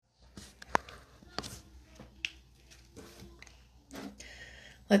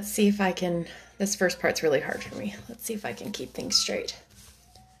Let's see if I can. This first part's really hard for me. Let's see if I can keep things straight.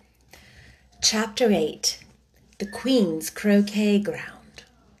 Chapter 8. The Queen's Croquet Ground.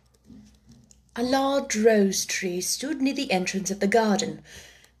 A large rose tree stood near the entrance of the garden.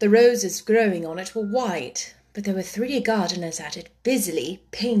 The roses growing on it were white, but there were 3 gardeners at it, busily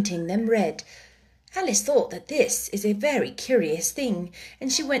painting them red. Alice thought that this is a very curious thing,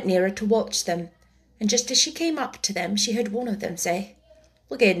 and she went nearer to watch them. And just as she came up to them, she heard one of them say,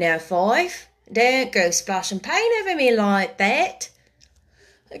 "Look here now, Five. Don't go splashing paint over me like that."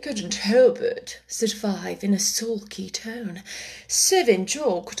 "I couldn't help it," said Five in a sulky tone. "Seven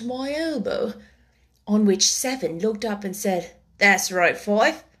jogged my elbow." On which Seven looked up and said, "That's right,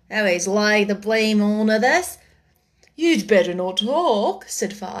 Five. Always lay the blame on others." "You'd better not talk,"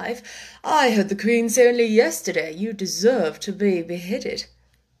 said Five. "I heard the Queen say only yesterday you deserve to be beheaded."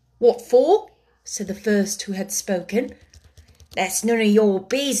 "What for?" said the first who had spoken. "That's none of your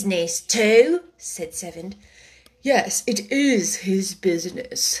business, too," said Seven. "Yes, it is his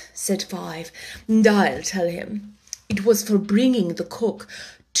business," said Five, "and I'll tell him. It was for bringing the cook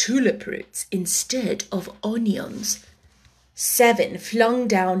tulip roots instead of onions." Seven flung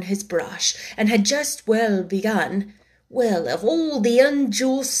down his brush and had just begun, "Well, of all the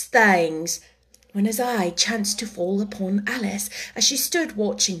unjust things," when his eye chanced to fall upon Alice as she stood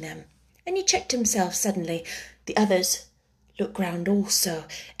watching them, and he checked himself suddenly. The others looked round also,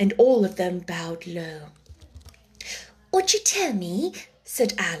 and all of them bowed low. "Would you tell me,"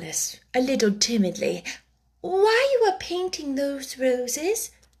 said Alice, a little timidly, "why you are painting those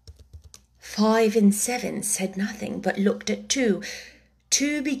roses?" Five and Seven said nothing, but looked at Two.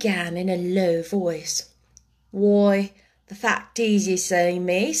 Two began in a low voice. "Why, the fact is, you see,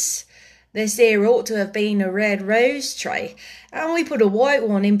 miss, this here ought to have been a red rose tree, and we put a white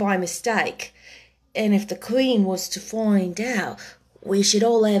one in by mistake. And if the Queen was to find out, we should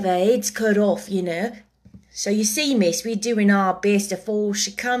all have our heads cut off, you know. So you see, miss, we're doing our best afore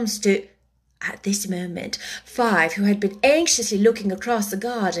she comes to—" At this moment, Five, who had been anxiously looking across the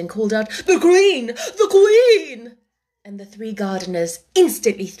garden, called out, "The Queen! The Queen!" And the 3 gardeners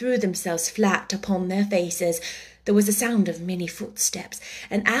instantly threw themselves flat upon their faces. There was a sound of many footsteps,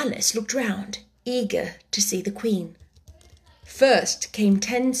 and Alice looked round, eager to see the Queen. First came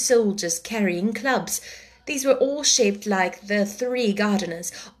 10 soldiers carrying clubs. These were all shaped like the 3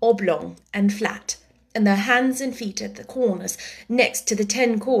 gardeners, oblong and flat, and their hands and feet at the corners. Next to the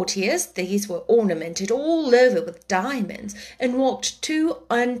 10 courtiers, these were ornamented all over with diamonds, and walked 2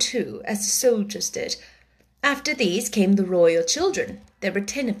 and 2 as the soldiers did. After these came the royal children. There were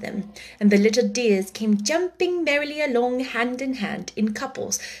 10 of them, and the little dears came jumping merrily along hand in hand in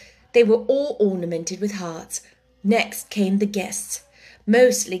couples. They were all ornamented with hearts. Next came the guests,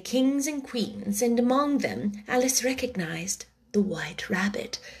 mostly kings and queens, and among them Alice recognized the White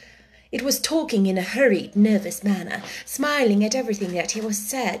Rabbit. It was talking in a hurried, nervous manner, smiling at everything that was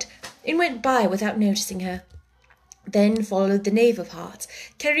said, and went by without noticing her. Then followed the Knave of Hearts,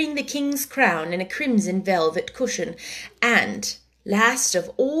 carrying the king's crown in a crimson velvet cushion, and last of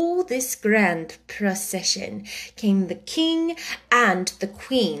all this grand procession came the King and the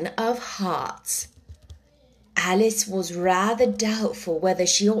Queen of Hearts. Alice was rather doubtful whether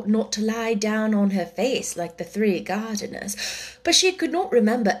she ought not to lie down on her face like the 3 gardeners, but she could not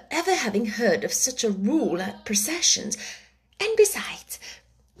remember ever having heard of such a rule at processions. And besides,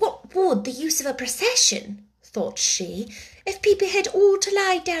 what would the use of a procession, thought she, if people had all to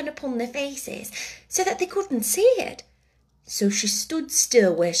lie down upon their faces so that they couldn't see it? So she stood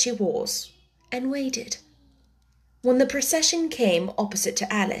still where she was and waited. When the procession came opposite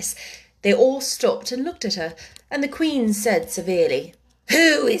to Alice, they all stopped and looked at her, and the Queen said severely,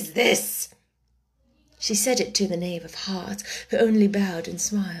 "Who is this?" She said it to the Knave of Hearts, who only bowed and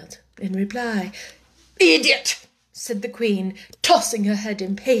smiled. In reply, "Idiot!" said the Queen, tossing her head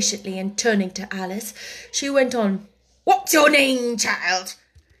impatiently, and turning to Alice, she went on, "What's your name, child?"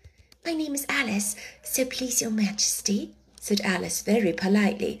 "My name is Alice, so please your Majesty," said Alice very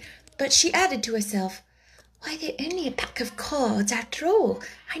politely, but she added to herself, "Why, they're only a pack of cards after all.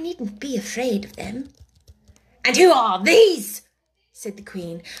 I needn't be afraid of them." "And who are these?" said the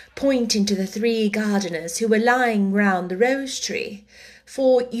Queen, pointing to the 3 gardeners who were lying round the rose tree.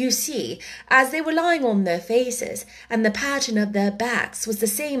 For, you see, as they were lying on their faces, and the pattern of their backs was the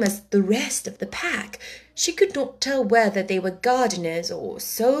same as the rest of the pack, she could not tell whether they were gardeners or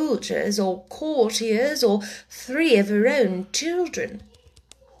soldiers or courtiers or 3 of her own children.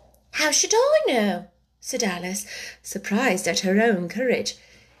 "How should I know?" said Alice, surprised at her own courage.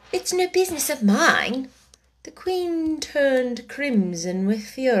 "It's no business of mine." The queen turned crimson with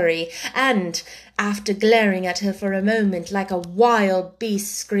fury, and, after glaring at her for a moment like a wild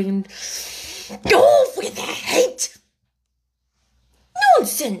beast, screamed, "Off with their head!"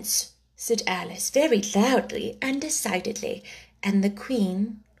 "Nonsense!" said Alice very loudly and decidedly, and the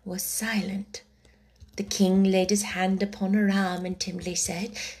queen was silent. The king laid his hand upon her arm and timidly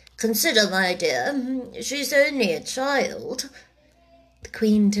said, "Consider, my dear, she's only a child." The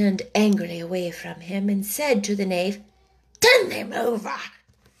queen turned angrily away from him and said to the knave, "Turn them over."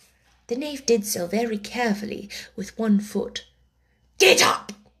 The knave did so very carefully with one foot. "Get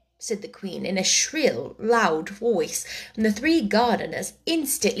up!" said the queen in a shrill, loud voice, and the three gardeners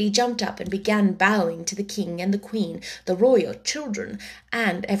instantly jumped up and began bowing to the king and the queen, the royal children,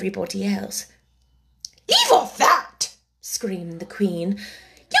 and everybody else. "Leave off that!" screamed the queen.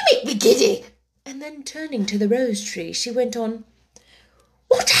 "You make me giddy!" And then turning to the rose tree, she went on,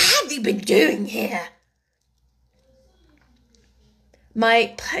 "What have you been doing here?"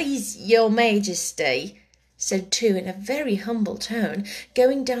 "My please, your majesty," said two in a very humble tone,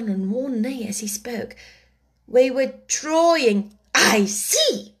 going down on one knee as he spoke. "We were trying—" "I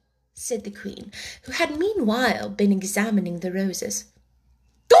see," said the queen, who had meanwhile been examining the roses.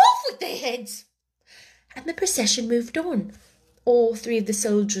 "Off with their heads!" And the procession moved on, all three of the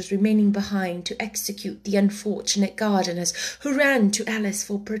soldiers remaining behind to execute the unfortunate gardeners, who ran to Alice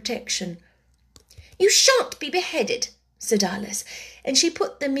for protection. "You shan't be beheaded," said Alice, and she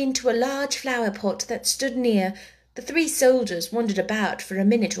put them into a large flower pot that stood near. The three soldiers wandered about for a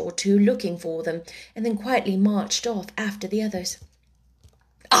minute or two looking for them, and then quietly marched off after the others.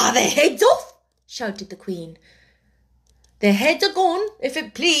 "Are their heads off?" shouted the queen. "Their heads are gone, if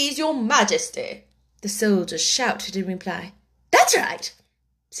it please your majesty," the soldiers shouted in reply. "That's right,"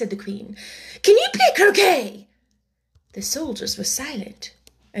 said the queen. "Can you play croquet?" The soldiers were silent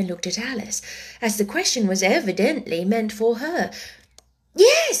and looked at Alice, as the question was evidently meant for her.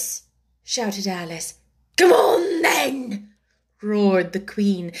 "Yes," shouted Alice. "Come on, then," roared the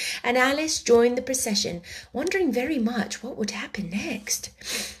queen, and Alice joined the procession, wondering very much what would happen next.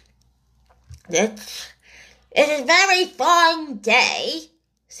 "It is a very fine day,"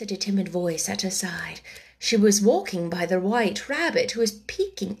 said a timid voice at her side. She was walking by the white rabbit, who was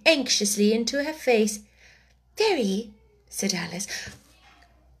peeking anxiously into her face. "Very," said Alice.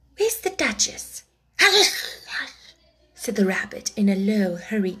 "Where's the Duchess?" "Hush, hush," said the rabbit in a low,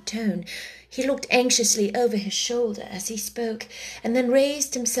 hurried tone. He looked anxiously over his shoulder as he spoke, and then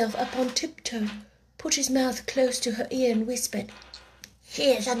raised himself up on tiptoe, put his mouth close to her ear and whispered,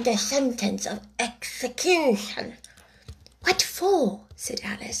 "She is under sentence of execution." "What for?" said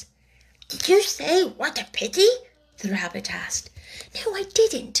Alice. "Did you say what a pity?" the rabbit asked. "No, I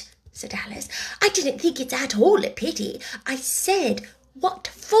didn't," said Alice. "I didn't think it's at all a pity. I said, what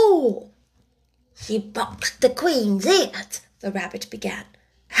for?" "She boxed the queen's ears," the rabbit began.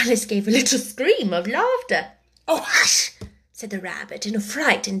 Alice gave a little scream of laughter. "Oh, hush," said the rabbit in a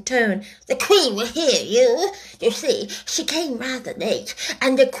frightened tone. "The queen will hear you. You see, she came rather late,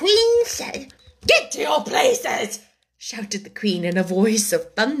 and the queen said—" "Get to your places!" shouted the queen in a voice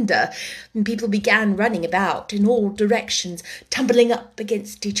of thunder, and people began running about in all directions, tumbling up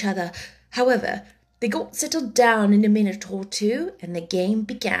against each other. However, they got settled down in a minute or two, and the game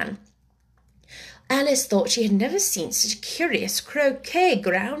began. Alice thought she had never seen such a curious croquet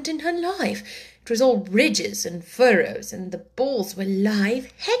ground in her life. It was all ridges and furrows, and the balls were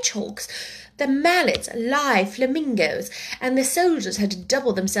live hedgehogs, the mallets live flamingos, and the soldiers had to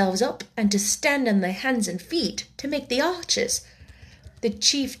double themselves up and to stand on their hands and feet to make the arches. The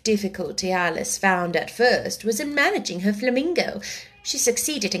chief difficulty Alice found at first was in managing her flamingo. She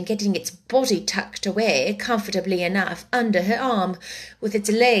succeeded in getting its body tucked away comfortably enough under her arm, with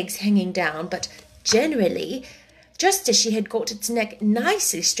its legs hanging down, but generally, just as she had got its neck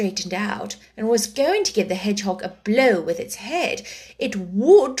nicely straightened out and was going to give the hedgehog a blow with its head, it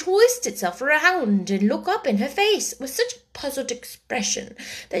would twist itself round and look up in her face with such a puzzled expression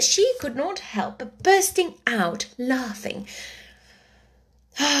that she could not help but bursting out laughing.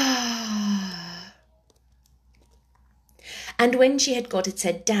 And when she had got its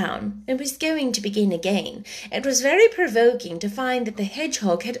head down and was going to begin again, it was very provoking to find that the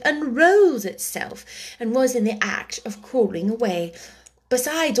hedgehog had unrolled itself and was in the act of crawling away.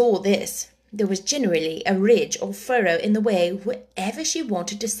 Besides all this, there was generally a ridge or furrow in the way wherever she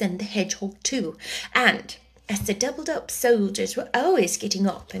wanted to send the hedgehog to, and as the doubled-up soldiers were always getting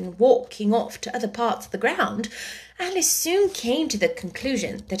up and walking off to other parts of the ground, Alice soon came to the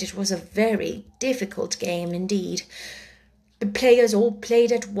conclusion that it was a very difficult game indeed. The players all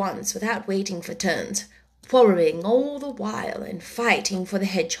played at once without waiting for turns. quarrelling all the while and fighting for the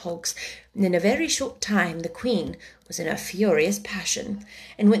hedgehogs, and in a very short time the queen was in a furious passion,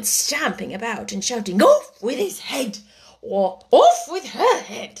 and went stamping about and shouting, "Off with his head!" or "Off with her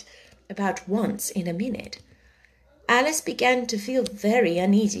head!" about once in a minute. Alice began to feel very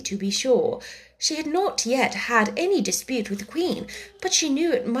uneasy, to be sure. She had not yet had any dispute with the queen, but she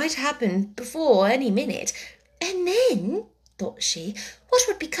knew it might happen before any minute. And then, thought she, what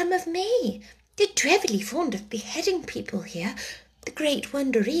would become of me? They're dreadfully fond of beheading people here. The great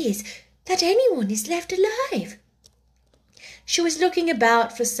wonder is that anyone is left alive. She was looking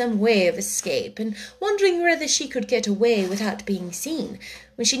about for some way of escape and wondering whether she could get away without being seen,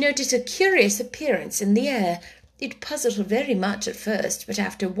 when she noticed a curious appearance in the air. It puzzled her very much at first, but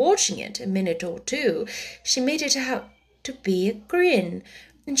after watching it a minute or two, she made it out to be a grin,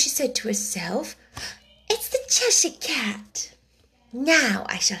 and she said to herself, "It's the Cheshire Cat. Now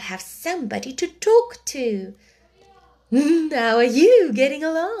I shall have somebody to talk to." "How are you getting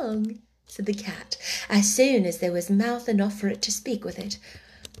along?" said the cat, as soon as there was mouth enough for it to speak with it.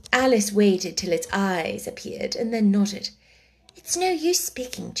 Alice waited till its eyes appeared, and then nodded. "It's no use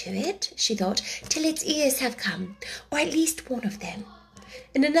speaking to it," she thought, "till its ears have come, or at least one of them."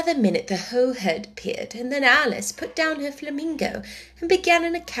 In another minute the whole head appeared, and then Alice put down her flamingo and began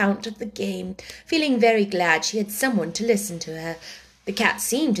an account of the game, feeling very glad she had someone to listen to her. The cat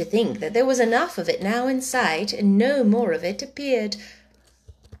seemed to think that there was enough of it now in sight, and no more of it appeared.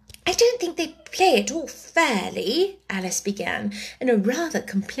 "I don't think they play it all fairly," Alice began, in a rather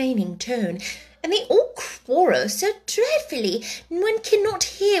complaining tone, "and they all quarrel so dreadfully, and one cannot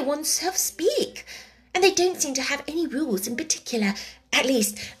hear oneself speak. And they don't seem to have any rules in particular. At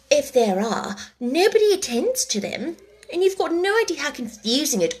least, if there are, nobody attends to them. And you've got no idea how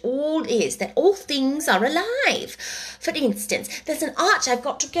confusing it all is that all things are alive. For instance, there's an arch I've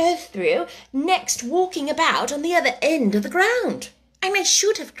got to go through, next walking about on the other end of the ground. And I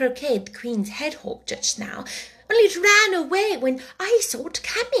should have croqueted the Queen's hedgehog just now, only it ran away when I saw it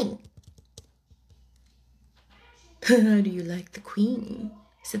coming." "How do you like the Queen?"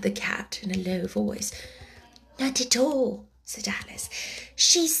 said the cat in a low voice. "Not at all," said Alice.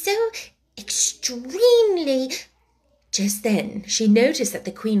 "She's so extremely—" Just then she noticed that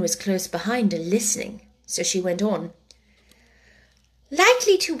the Queen was close behind her listening, so she went on.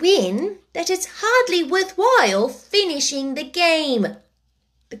 "Likely to win, that it's hardly worthwhile finishing the game."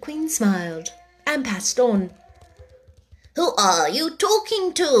 The Queen smiled and passed on. "Who are you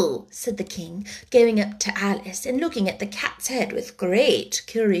talking to?" said the King, going up to Alice and looking at the cat's head with great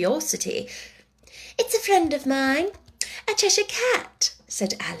curiosity. "It's a friend of mine, a Cheshire Cat,"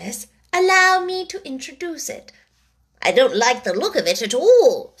 said Alice. "Allow me to introduce it." "I don't like the look of it at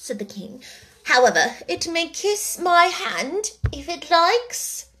all," said the King. "However, it may kiss my hand if it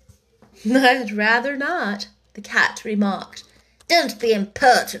likes." "I'd rather not," the cat remarked. "Don't be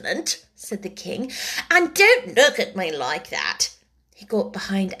impertinent," said the King, "and don't look at me like that." He got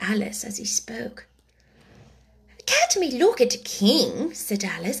behind Alice as he spoke. "A cat may look at a king," said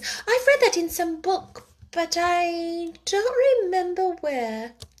Alice. "I've read that in some book, but I don't remember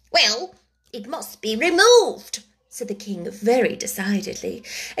where." "Well, it must be removed," said the King very decidedly,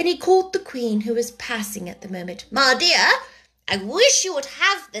 and he called the Queen, who was passing at the moment. "My dear, I wish you would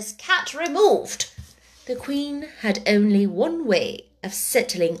have this cat removed." The Queen had only one way of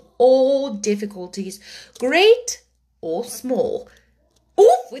settling all difficulties, great or small.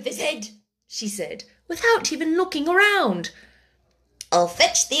 "Off with his head," she said, without even looking around. "I'll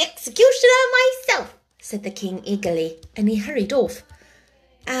fetch the executioner myself," said the King eagerly, and he hurried off.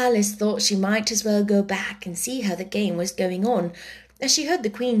 Alice thought she might as well go back and see how the game was going on, as she heard the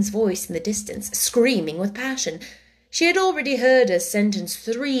Queen's voice in the distance, screaming with passion. She had already heard her sentence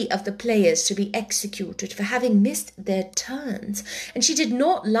 3 of the players to be executed for having missed their turns, and she did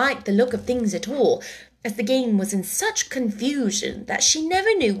not like the look of things at all, as the game was in such confusion that she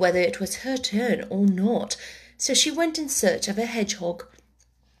never knew whether it was her turn or not, so she went in search of a hedgehog.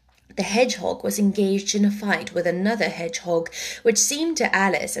 The hedgehog was engaged in a fight with another hedgehog, which seemed to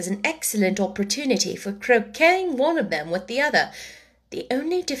Alice as an excellent opportunity for croqueting one of them with the other. The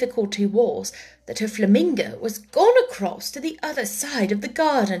only difficulty was that her flamingo was gone across to the other side of the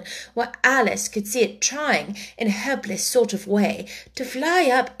garden, where Alice could see it trying, in a helpless sort of way, to fly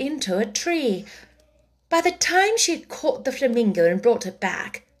up into a tree. By the time she had caught the flamingo and brought it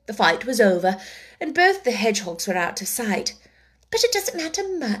back, the fight was over, and both the hedgehogs were out of sight. "But it doesn't matter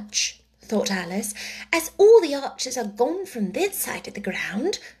much," thought Alice, "as all the archers are gone from this side of the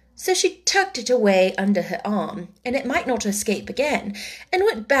ground." So she tucked it away under her arm, and it might not escape again, and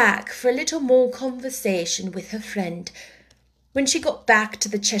went back for a little more conversation with her friend. When she got back to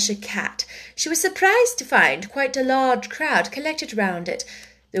the Cheshire Cat, she was surprised to find quite a large crowd collected round it.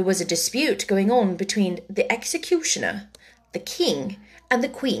 There was a dispute going on between the executioner, the king, and the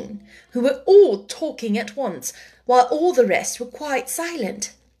queen, who were all talking at once, while all the rest were quite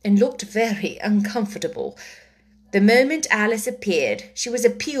silent and looked very uncomfortable. The moment Alice appeared, she was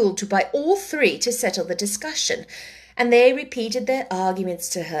appealed to by all three to settle the discussion, and they repeated their arguments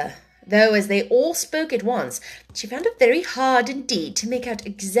to her. Though as they all spoke at once, she found it very hard indeed to make out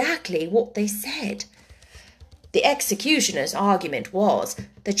exactly what they said. The executioner's argument was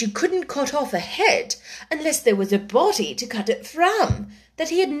that you couldn't cut off a head unless there was a body to cut it from, that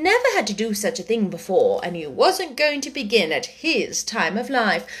he had never had to do such a thing before, and he wasn't going to begin at his time of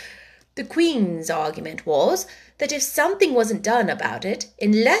life. The Queen's argument was that if something wasn't done about it,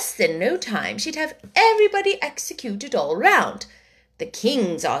 in less than no time she'd have everybody executed all round. The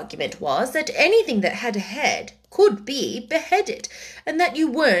King's argument was that anything that had a head could be beheaded, and that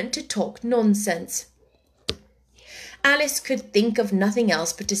you weren't to talk nonsense. Alice could think of nothing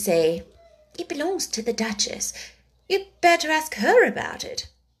else but to say, "It belongs to the Duchess. You'd better ask her about it."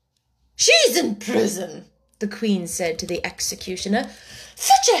 "She's in prison," the Queen said to the executioner.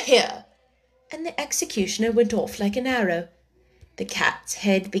 "Fetch her here." And the executioner went off like an arrow. The cat's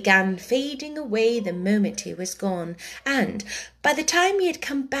head began fading away the moment he was gone, and by the time he had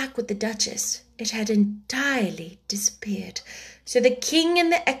come back with the Duchess, it had entirely disappeared. So the king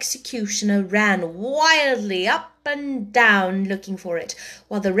and the executioner ran wildly up and down looking for it,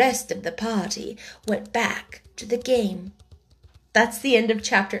 while the rest of the party went back to the game. That's the end of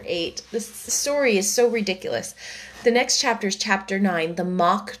chapter 8. This story is so ridiculous. The next chapter is chapter 9, the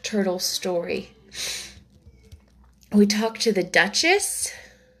Mock Turtle Story. We talk to the Duchess.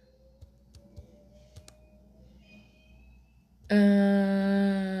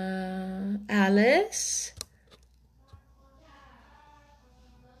 Alice.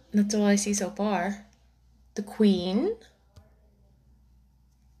 That's all I see so far. The Queen.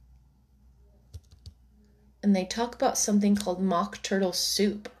 And they talk about something called mock turtle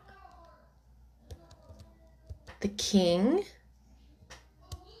soup. The King.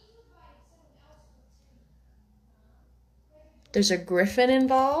 There's a griffin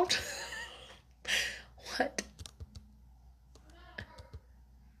involved. What?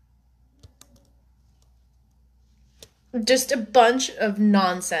 Just a bunch of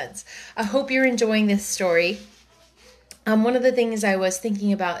nonsense. I hope you're enjoying this story. One of the things I was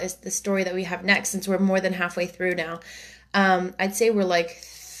thinking about is the story that we have next, since we're more than halfway through now. I'd say we're like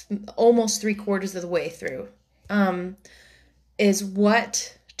almost 3/4 of the way through. Is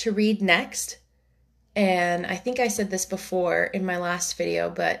what to read next. And I think I said this before in my last video,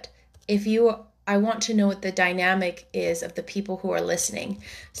 but I want to know what the dynamic is of the people who are listening.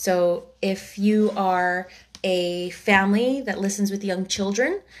 So if you are a family that listens with young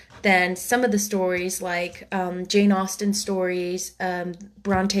children, then some of the stories like Jane Austen stories,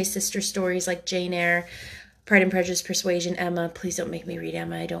 Bronte sister stories like Jane Eyre, Pride and Prejudice, Persuasion, Emma. Please don't make me read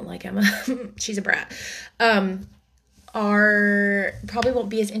Emma. I don't like Emma. She's a brat. Are probably won't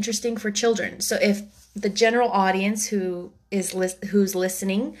be as interesting for children. So if the general audience who's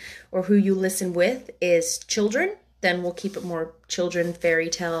listening or who you listen with is children, then we'll keep it more children fairy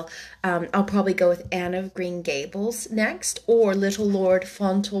tale. I'll probably go with Anne of Green Gables next, or Little Lord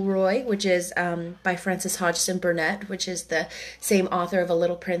Fauntleroy, which is by Frances Hodgson Burnett, which is the same author of A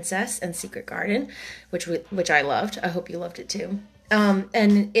Little Princess and Secret Garden, which I loved. I hope you loved it too.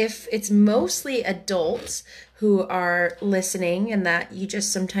 And if it's mostly adults who are listening and that you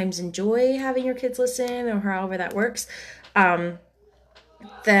just sometimes enjoy having your kids listen or however that works,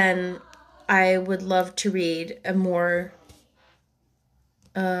 then I would love to read a more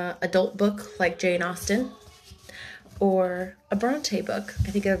adult book like Jane Austen or a Bronte book.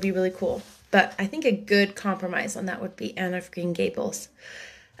 I think that would be really cool. But I think a good compromise on that would be Anne of Green Gables.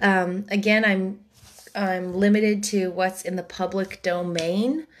 Again, I'm limited to what's in the public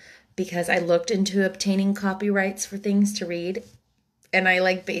domain because I looked into obtaining copyrights for things to read, and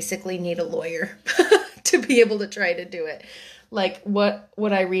I basically need a lawyer to be able to try to do it. Like, what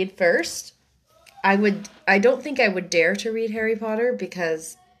would I read first? I don't think I would dare to read Harry Potter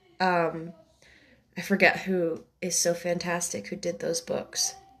because I forget who is so fantastic who did those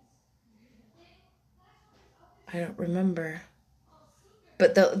books. I don't remember.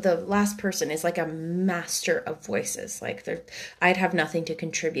 But the last person is like a master of voices. I'd have nothing to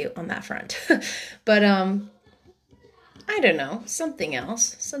contribute on that front. But I don't know, something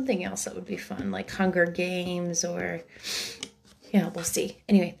else that would be fun, like Hunger Games or yeah, we'll see.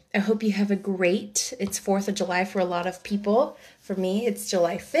 Anyway, I hope you have it's 4th of July for a lot of people. For me, it's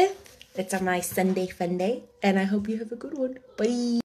July 5th. It's a nice Sunday fun day, and I hope you have a good one. Bye.